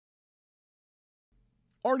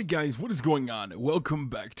Alright guys, what is going on? Welcome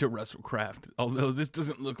back to WrestleCraft. Although this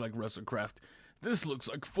doesn't look like WrestleCraft, this looks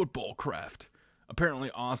like Football Craft.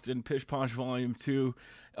 Apparently Austin, Pish Posh Volume 2,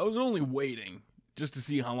 I was only waiting just to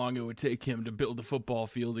see how long it would take him to build a football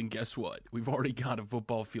field, and guess what? We've already got a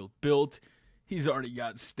football field built. He's already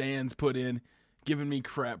got stands put in, giving me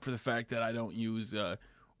crap for the fact that I don't use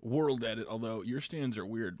World Edit, although your stands are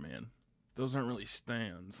weird, man. Those aren't really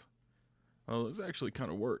stands. Oh, those actually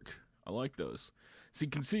kind of work. I like those. So you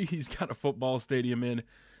can see he's got a football stadium in.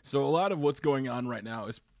 So a lot of what's going on right now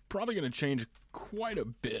is probably going to change quite a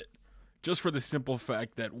bit. Just for the simple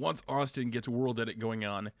fact that once Austin gets World Edit going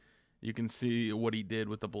on, you can see what he did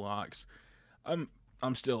with the blocks. I'm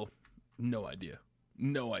still no idea.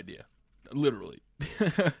 No idea. Literally.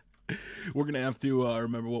 We're going to have to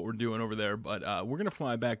remember what we're doing over there. But we're going to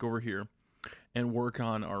fly back over here and work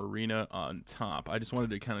on our arena on top. I just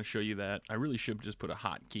wanted to kind of show you that. I really should just put a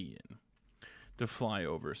hotkey in to fly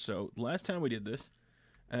over. So last time we did this,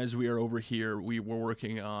 as we are over here, we were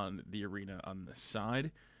working on the arena on the side,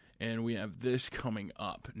 and we have this coming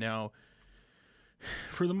up. Now,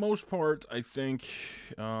 for the most part, I think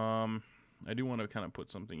I do want to kind of put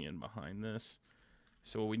something in behind this.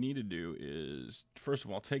 So what we need to do is, first of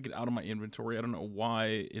all, take it out of my inventory. I don't know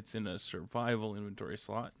why it's in a survival inventory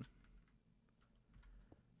slot.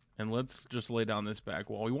 And let's just lay down this back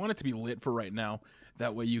wall. We want it to be lit for right now.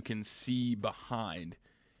 That way you can see behind.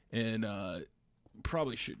 And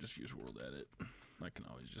probably should just use World Edit. I can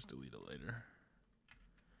always just delete it later.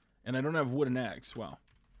 And I don't have wooden axe. Wow.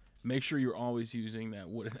 Make sure you're always using that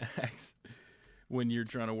wooden axe when you're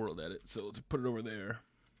trying to World Edit. So let's put it over there.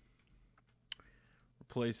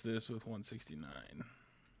 Replace this with 169.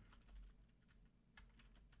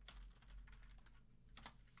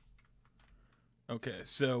 Okay,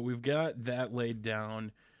 so we've got that laid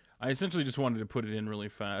down. I essentially just wanted to put it in really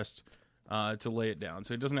fast to lay it down.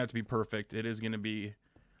 So it doesn't have to be perfect. It is going to be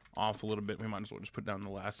off a little bit. We might as well just put down the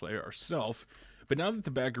last layer ourselves. But now that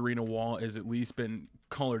the back arena wall has at least been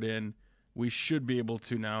colored in, we should be able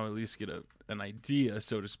to now at least get an idea,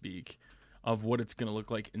 so to speak, of what it's going to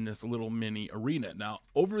look like in this little mini arena. Now,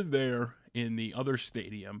 over there in the other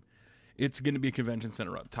stadium, it's going to be a convention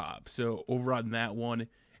center up top. So over on that one,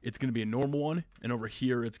 it's going to be a normal one, and over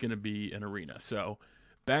here, it's going to be an arena. So,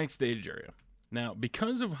 backstage area. Now,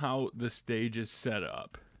 because of how the stage is set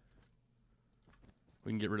up,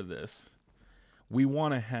 we can get rid of this. We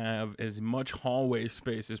want to have as much hallway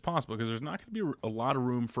space as possible, because there's not going to be a lot of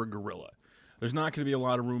room for a gorilla. There's not going to be a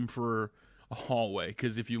lot of room for a hallway,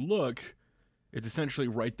 because if you look, it's essentially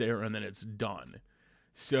right there, and then it's done.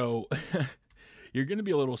 So, you're going to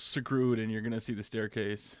be a little screwed, and you're going to see the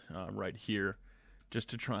staircase right here. Just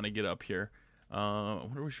to try to get up here. I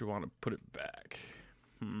wonder if we should want to put it back.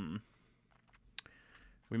 We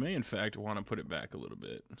may, in fact, want to put it back a little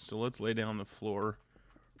bit. So let's lay down the floor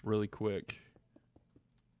really quick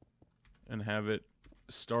and have it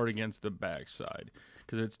start against the back side.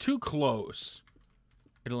 Because if it's too close,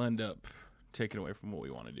 it'll end up taking away from what we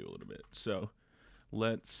want to do a little bit. So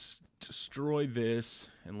let's destroy this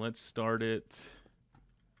and let's start it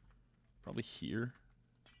probably here.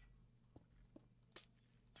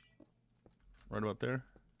 Right about there.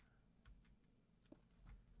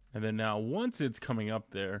 And then now, once it's coming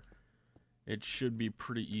up there, it should be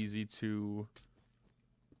pretty easy to...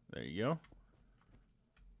 There you go.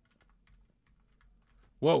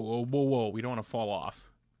 Whoa, whoa, whoa, whoa. We don't want to fall off.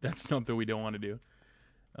 That's something we don't want to do.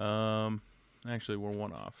 Actually, we're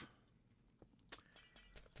one off.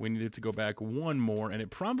 We needed to go back one more, and it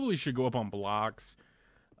probably should go up on blocks.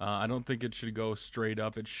 I don't think it should go straight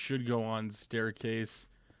up. It should go on staircase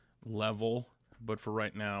level. But for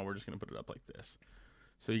right now, we're just going to put it up like this.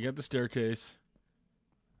 So you got the staircase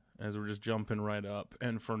as we're just jumping right up.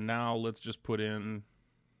 And for now, let's just put in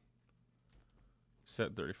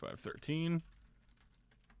set 3513.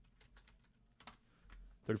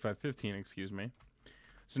 3515, excuse me.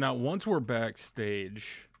 So now once we're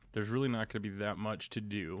backstage, there's really not going to be that much to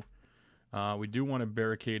do. We do want to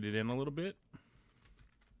barricade it in a little bit,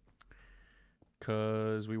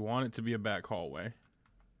 because we want it to be a back hallway.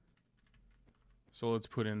 So let's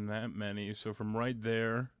put in that many. So from right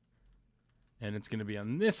there, and it's going to be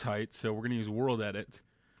on this height. So we're going to use World Edit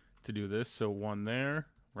to do this. So one there.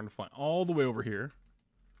 We're going to fly all the way over here.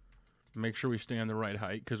 Make sure we stay on the right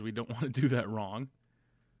height, because we don't want to do that wrong.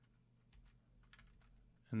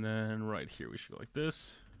 And then right here, we should go like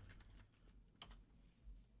this.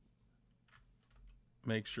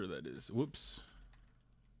 Make sure that is, whoops.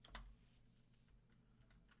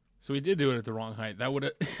 So we did do it at the wrong height. That would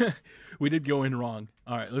have, we did go in wrong.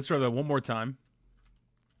 All right, let's try that one more time.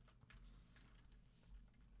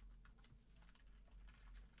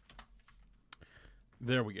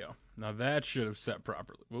 There we go. Now that should have set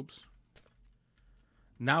properly. Whoops.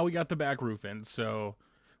 Now we got the back roof in, so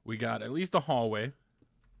we got at least a hallway.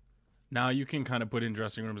 Now you can kind of put in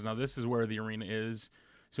dressing rooms. Now this is where the arena is,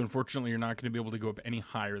 so unfortunately you're not going to be able to go up any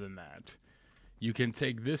higher than that. You can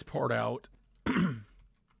take this part out, and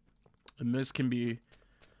this can be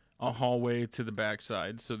a hallway to the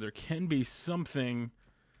backside, so there can be something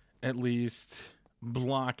at least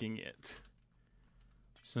blocking it.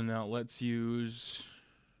 So now let's use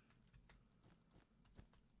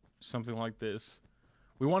something like this.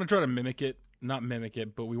 We want to try to mimic it, not mimic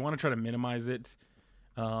it, but we want to try to minimize it.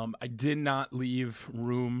 I did not leave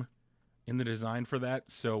room in the design for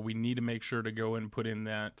that, so we need to make sure to go and put in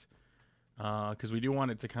that, because we do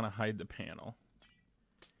want it to kind of hide the panel.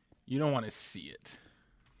 You don't want to see it.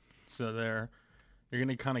 So there, you're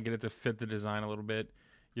going to kind of get it to fit the design a little bit.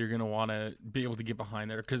 You're going to want to be able to get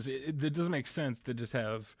behind there, because it doesn't make sense to just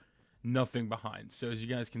have nothing behind. So as you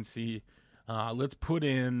guys can see, let's put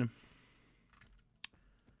in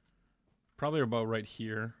probably about right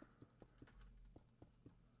here.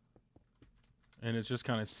 And it's just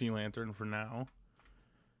kind of sea lantern for now.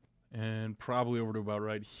 And probably over to about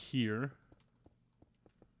right here.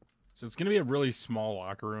 So it's going to be a really small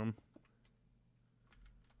locker room.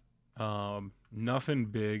 Nothing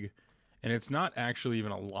big. And it's not actually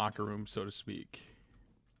even a locker room, so to speak.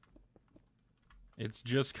 It's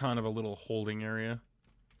just kind of a little holding area.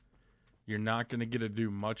 You're not going to get to do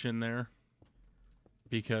much in there,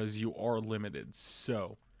 because you are limited.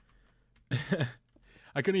 So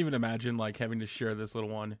I couldn't even imagine like having to share this little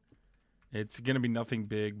one. It's going to be nothing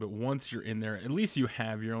big, but once you're in there, at least you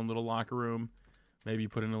have your own little locker room. Maybe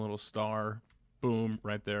put in a little star. Boom,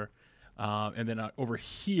 right there. And then over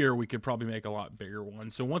here, we could probably make a lot bigger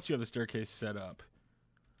one. So once you have the staircase set up,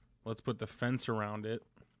 let's put the fence around it.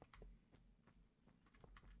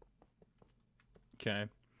 Okay.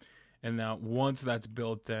 And now once that's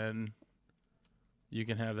built, then you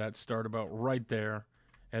can have that start about right there.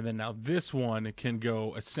 And then now this one can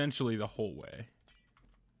go essentially the whole way.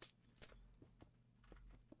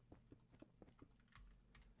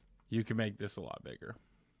 You can make this a lot bigger.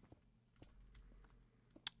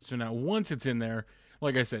 So now once it's in there,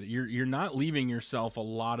 like I said, you're not leaving yourself a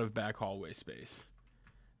lot of back hallway space.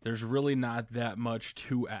 There's really not that much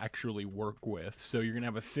to actually work with. So you're going to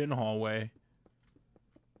have a thin hallway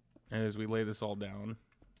as we lay this all down.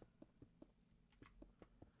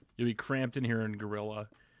 You'll be cramped in here in Gorilla,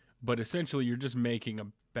 but essentially you're just making a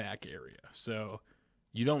back area. So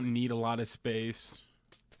you don't need a lot of space.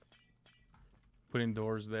 Put in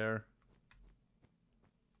doors there.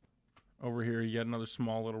 Over here, you got another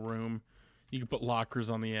small little room. You can put lockers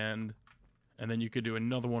on the end, and then you could do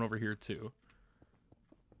another one over here too.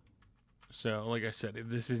 So, like I said,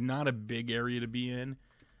 this is not a big area to be in.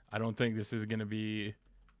 I don't think this is going to be,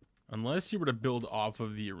 unless you were to build off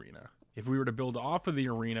of the arena. If we were to build off of the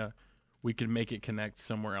arena, we could make it connect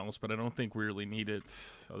somewhere else, but I don't think we really need it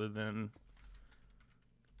other than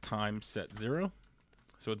time set 0.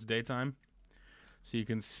 So it's daytime. So you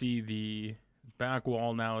can see the back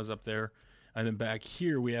wall now is up there. And then back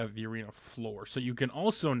here we have the arena floor. So you can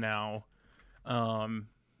also now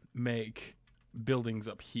make buildings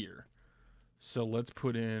up here. So let's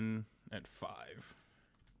put in at 5.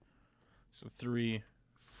 So 3,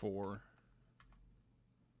 4.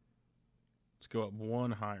 Let's go up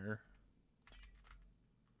 1 higher.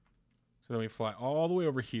 So then we fly all the way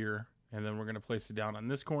over here. And then we're going to place it down on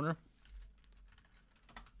this corner.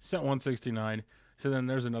 Set 169. So then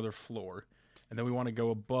there's another floor. And then we want to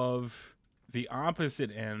go above the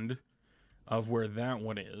opposite end of where that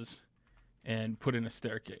one is and put in a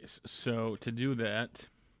staircase. So to do that,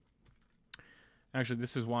 actually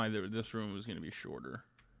this is why this room was going to be shorter.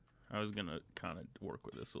 I was going to kind of work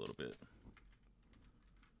with this a little bit.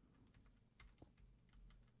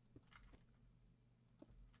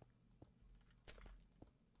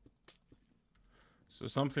 So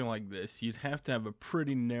something like this. You'd have to have a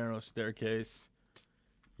pretty narrow staircase.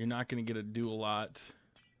 You're not going to get to do a lot.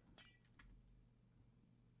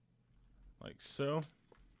 Like so.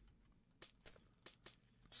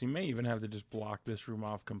 So you may even have to just block this room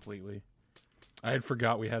off completely. I had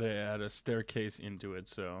forgot we had to add a staircase into it,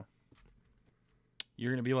 so. You're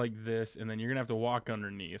going to be like this, and then you're going to have to walk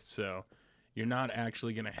underneath. So you're not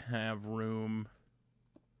actually going to have room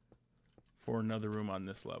for another room on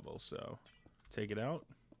this level. So take it out.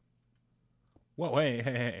 Whoa,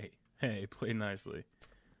 hey, play nicely.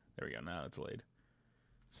 There we go, now it's laid.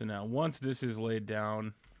 So now once this is laid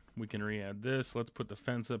down, we can re-add this. Let's put the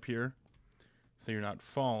fence up here so you're not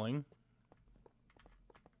falling.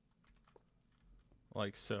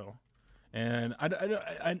 Like so. And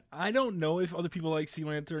I don't know if other people like Sea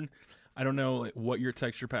Lantern. I don't know like, what your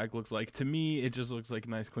texture pack looks like. To me, it just looks like a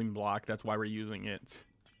nice clean block. That's why we're using it.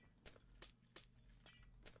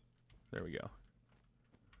 There we go.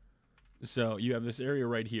 So you have this area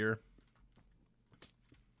right here,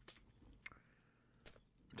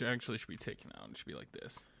 which actually should be taken out. It should be like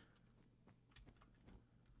this.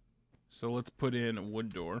 So let's put in a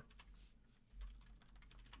wood door.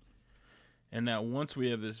 And now once we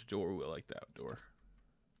have this door, we'll like that door.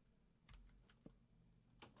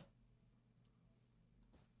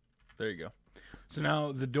 There you go. So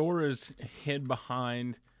now the door is hid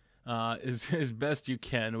behind as best you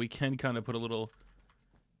can. We can kind of put a little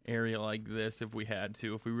area like this if we had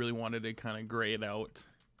to, if we really wanted to kind of gray it out.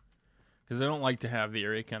 Because I don't like to have the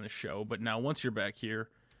area kind of show. But now once you're back here,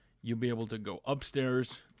 you'll be able to go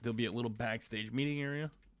upstairs. There'll be a little backstage meeting area.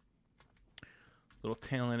 Little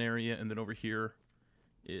talent area. And then over here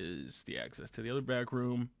is the access to the other back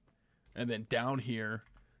room. And then down here,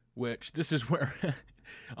 which this is where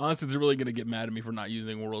Austin's really going to get mad at me for not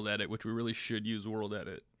using World Edit, which we really should use World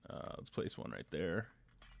Edit. Let's place one right there.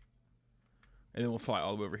 And then we'll fly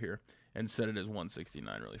all the way over here and set it as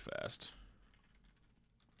 169 really fast.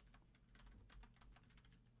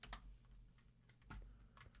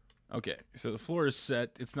 Okay, so the floor is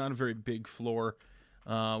set. It's not a very big floor.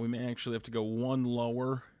 We may actually have to go one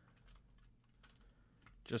lower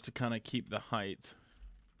just to kind of keep the height.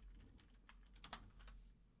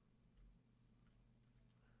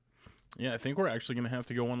 Yeah, I think we're actually going to have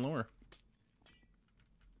to go one lower.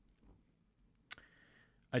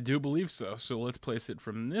 I do believe so. So let's place it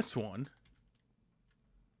from this one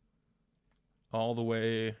all the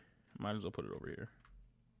way. Might as well put it over here.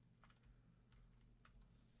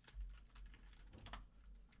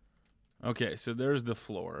 Okay, so there's the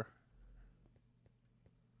floor.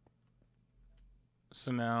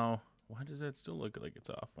 So now, why does that still look like it's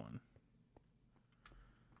off one?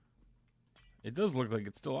 It does look like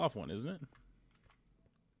it's still off one, isn't it?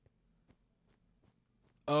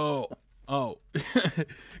 Oh,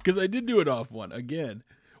 because I did do it off one again.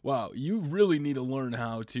 Wow, you really need to learn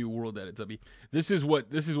how to world edit, Tubby. This is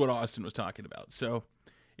what Austin was talking about. So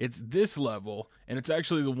it's this level, and it's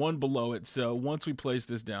actually the one below it. So once we place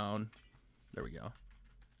this down, there we go.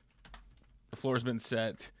 The floor's been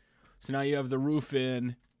set. So now you have the roof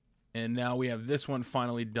in, and now we have this one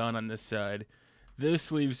finally done on this side.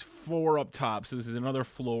 This leaves 4 up top, so this is another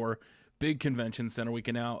floor. Big convention center. We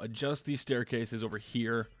can now adjust these staircases over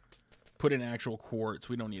here. Put in actual quartz.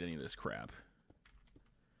 We don't need any of this crap.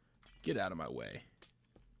 Get out of my way.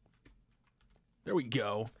 There we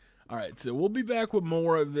go. All right, so we'll be back with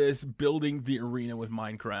more of this building the arena with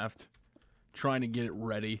Minecraft. Trying to get it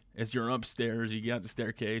ready. As you're upstairs, you got the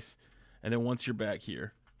staircase. And then once you're back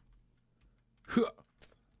here.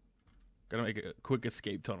 Gotta make a quick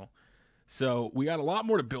escape tunnel. So we got a lot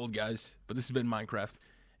more to build, guys. But this has been Minecraft.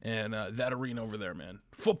 And that arena over there, man.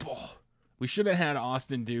 Football. We should have had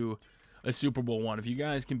Austin do a Super Bowl one. If you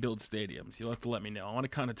guys can build stadiums, you'll have to let me know. I want to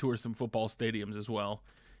kind of tour some football stadiums as well.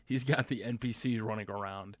 He's got the NPCs running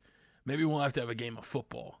around. Maybe we'll have to have a game of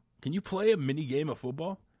football. Can you play a mini game of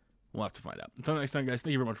football? We'll have to find out. Until next time, guys,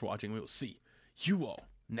 thank you very much for watching. We will see you all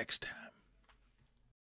next time.